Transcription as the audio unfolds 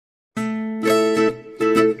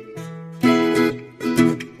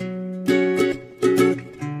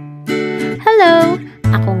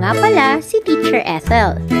si Teacher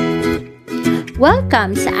Ethel.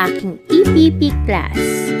 Welcome sa aking EPP class.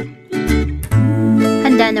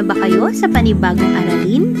 Handa na ba kayo sa panibagong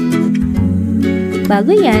aralin? Bago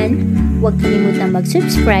yan, huwag kalimutang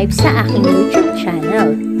mag-subscribe sa aking YouTube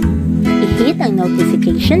channel. I-hit ang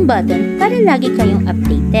notification button para lagi kayong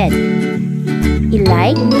updated.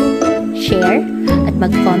 I-like, share, at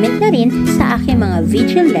mag-comment na rin sa aking mga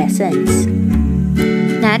video lessons.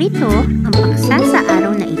 Narito ang paksa sa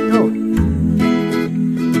araw na ito.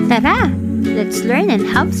 Tara! Let's learn and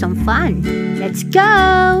have some fun! Let's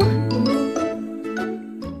go!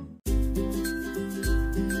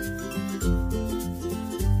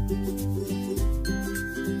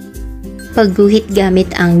 Pagguhit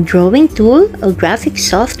gamit ang drawing tool o graphic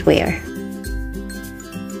software.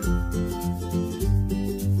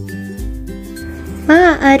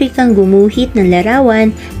 Maaari kang gumuhit ng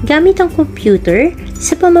larawan gamit ang computer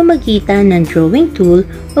sa pamamagitan ng drawing tool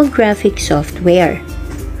o graphic software.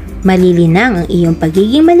 Malilinang ang iyong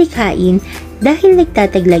pagiging malikhain dahil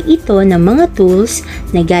nagtataglay ito ng mga tools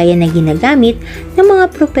na gaya na ginagamit ng mga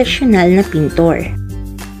profesional na pintor.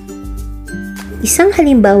 Isang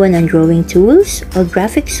halimbawa ng drawing tools o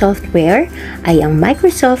graphic software ay ang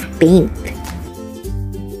Microsoft Paint.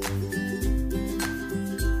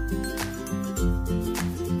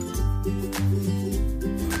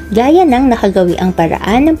 Gaya ng nakagawi ang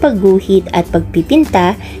paraan ng pagguhit at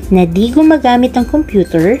pagpipinta na di gumagamit ng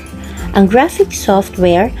computer, ang graphic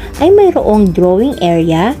software ay mayroong drawing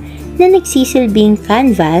area na nagsisilbing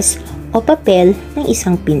canvas o papel ng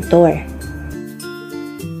isang pintor.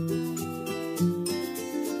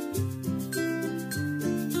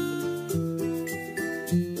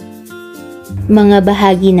 Mga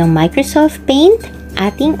bahagi ng Microsoft Paint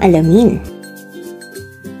ating alamin.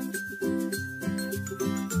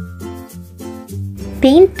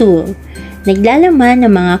 Paint tool, naglalaman ng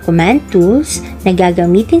mga command tools na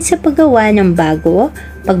gagamitin sa paggawa ng bago,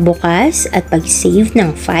 pagbukas at pag-save ng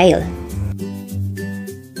file.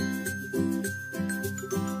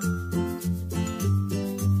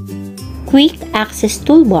 Quick Access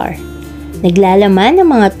Toolbar, naglalaman ng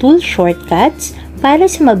mga tool shortcuts para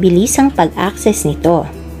sa mabilisang pag-access nito.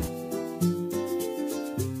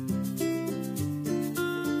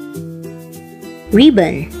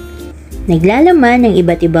 Ribbon, naglalaman ng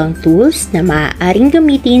iba't ibang tools na maaaring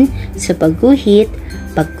gamitin sa pagguhit,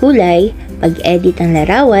 pagkulay, pag-edit ng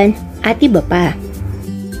larawan, at iba pa.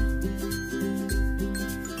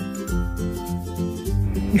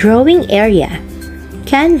 Drawing area,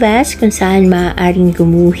 canvas kung saan maaaring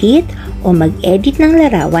gumuhit o mag-edit ng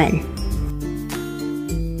larawan.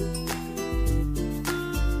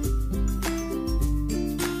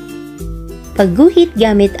 Pagguhit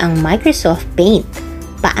gamit ang Microsoft Paint.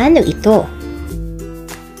 Paano ito?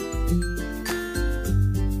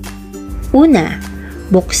 Una,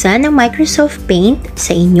 buksan ang Microsoft Paint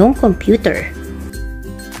sa inyong computer.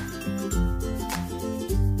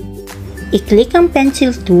 I-click ang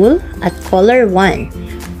pencil tool at color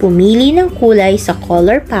 1. Pumili ng kulay sa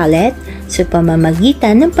color palette sa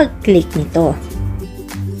pamamagitan ng pag-click nito.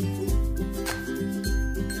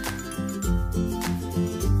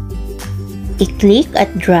 I-click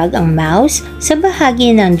at drag ang mouse sa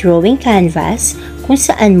bahagi ng drawing canvas kung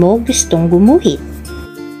saan mo gustong gumuhit.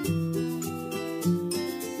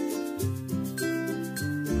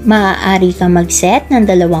 Maaari kang mag-set ng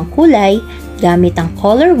dalawang kulay gamit ang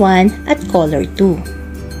color 1 at color 2.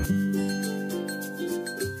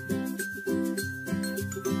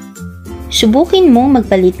 Subukin mong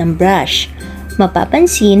magpalit ng brush.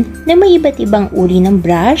 Mapapansin na may iba't ibang uri ng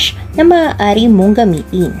brush na maaari mong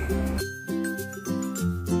gamitin.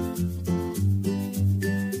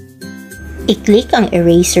 I-click ang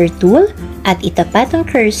eraser tool at itapat ang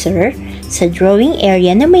cursor sa drawing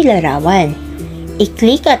area na may larawan.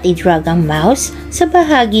 I-click at i-drag ang mouse sa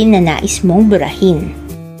bahagi na nais mong burahin.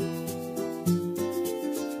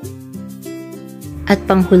 At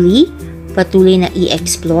panghuli, patuloy na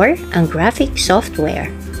i-explore ang graphic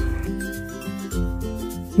software.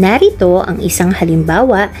 Narito ang isang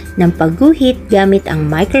halimbawa ng pagguhit gamit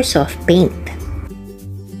ang Microsoft Paint.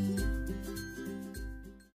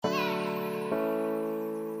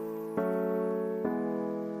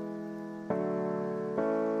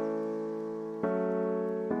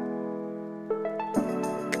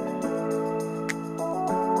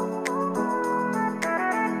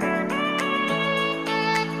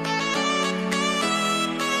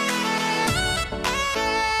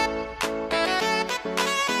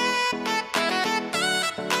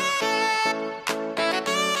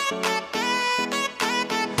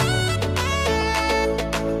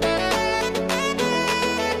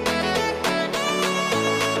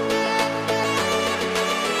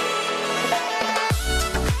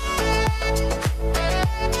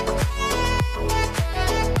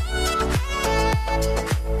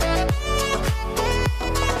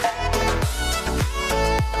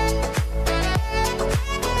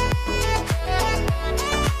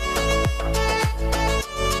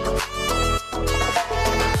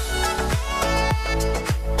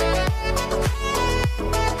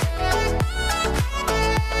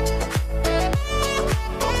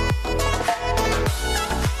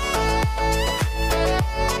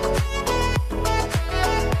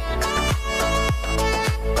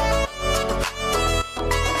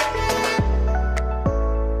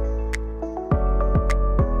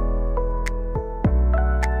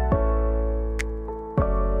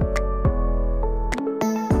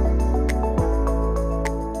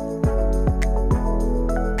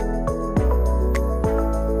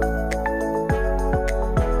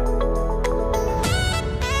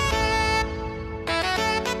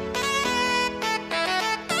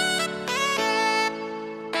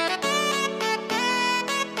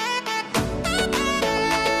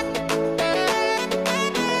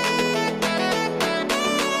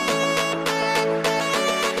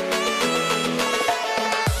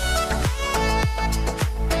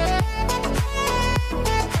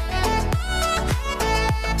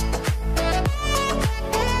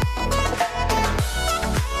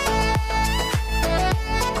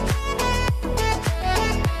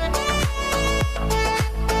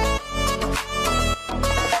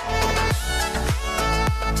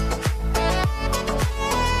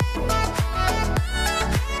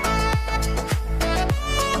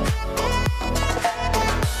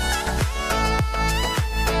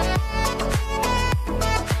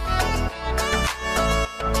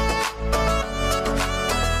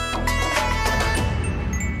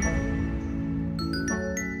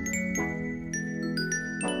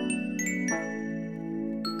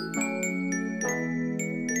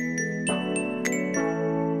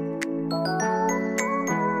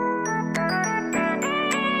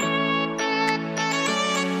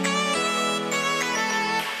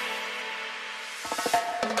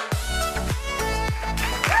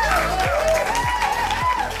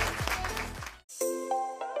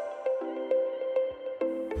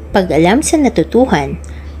 Pag-alam sa natutuhan,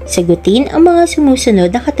 sagutin ang mga sumusunod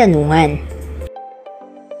na katanungan.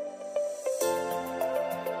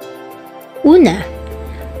 Una,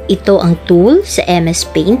 ito ang tool sa MS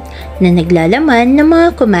Paint na naglalaman ng mga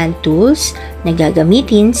command tools na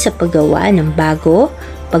gagamitin sa paggawa ng bago,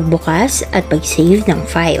 pagbukas at pag-save ng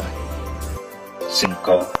file. 5,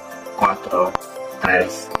 4,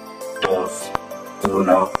 3, 2,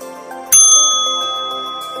 1.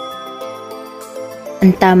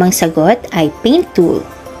 Ang tamang sagot ay Paint tool.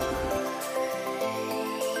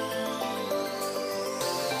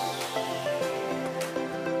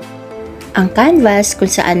 Ang canvas kung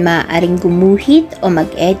saan maaaring gumuhit o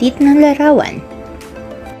mag-edit ng larawan.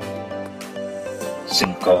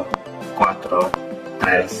 5, 4,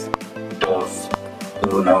 3, 2,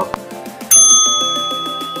 1.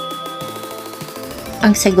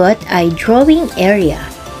 Ang sagot ay drawing area.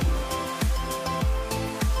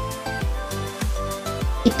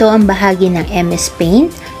 Ito ang bahagi ng MS Paint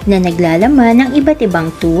na naglalaman ng iba't ibang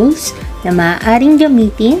tools na maaaring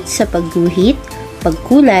gamitin sa pagguhit,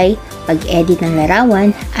 pagkulay, pag-edit ng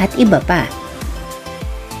larawan at iba pa.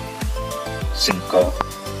 5,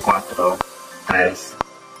 4, 3,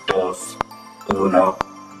 2, 1.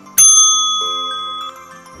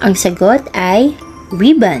 Ang sagot ay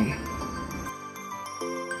ribbon.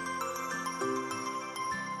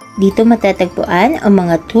 Dito matatagpuan ang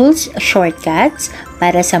mga tools shortcuts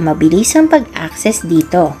para sa mabilisang pag-access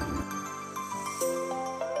dito.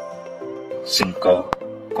 5,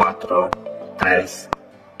 4, 3,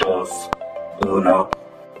 2, 1.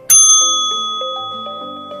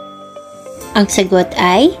 Ang sagot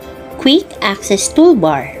ay Quick Access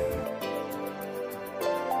Toolbar.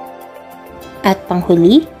 At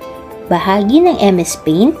panghuli, bahagi ng MS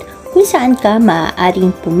Paint kung saan ka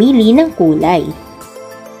maaaring pumili ng kulay.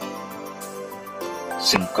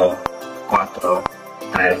 5, 4,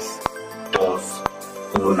 3, 2,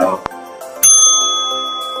 1.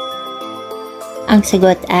 Ang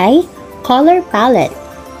sagot ay Color Palette.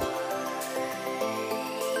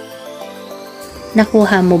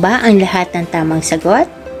 Nakuha mo ba ang lahat ng tamang sagot?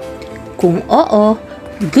 Kung oo,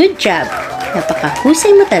 good job!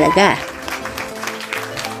 Napakahusay mo talaga!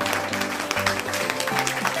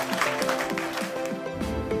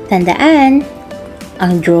 Tandaan,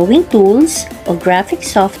 ang drawing tools o graphic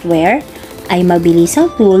software ay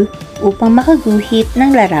mabilisang tool upang makaguhit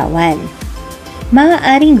ng larawan.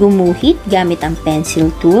 Maaaring gumuhit gamit ang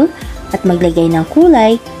pencil tool at maglagay ng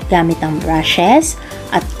kulay gamit ang brushes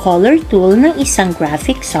at color tool ng isang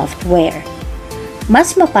graphic software.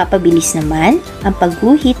 Mas mapapabilis naman ang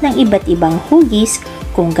pagguhit ng iba't ibang hugis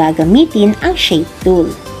kung gagamitin ang shape tool.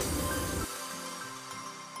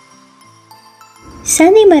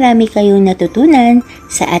 Sana'y marami kayong natutunan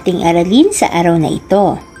sa ating aralin sa araw na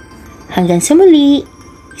ito. Hanggang sa muli,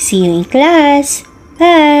 see you in class!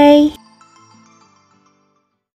 Bye!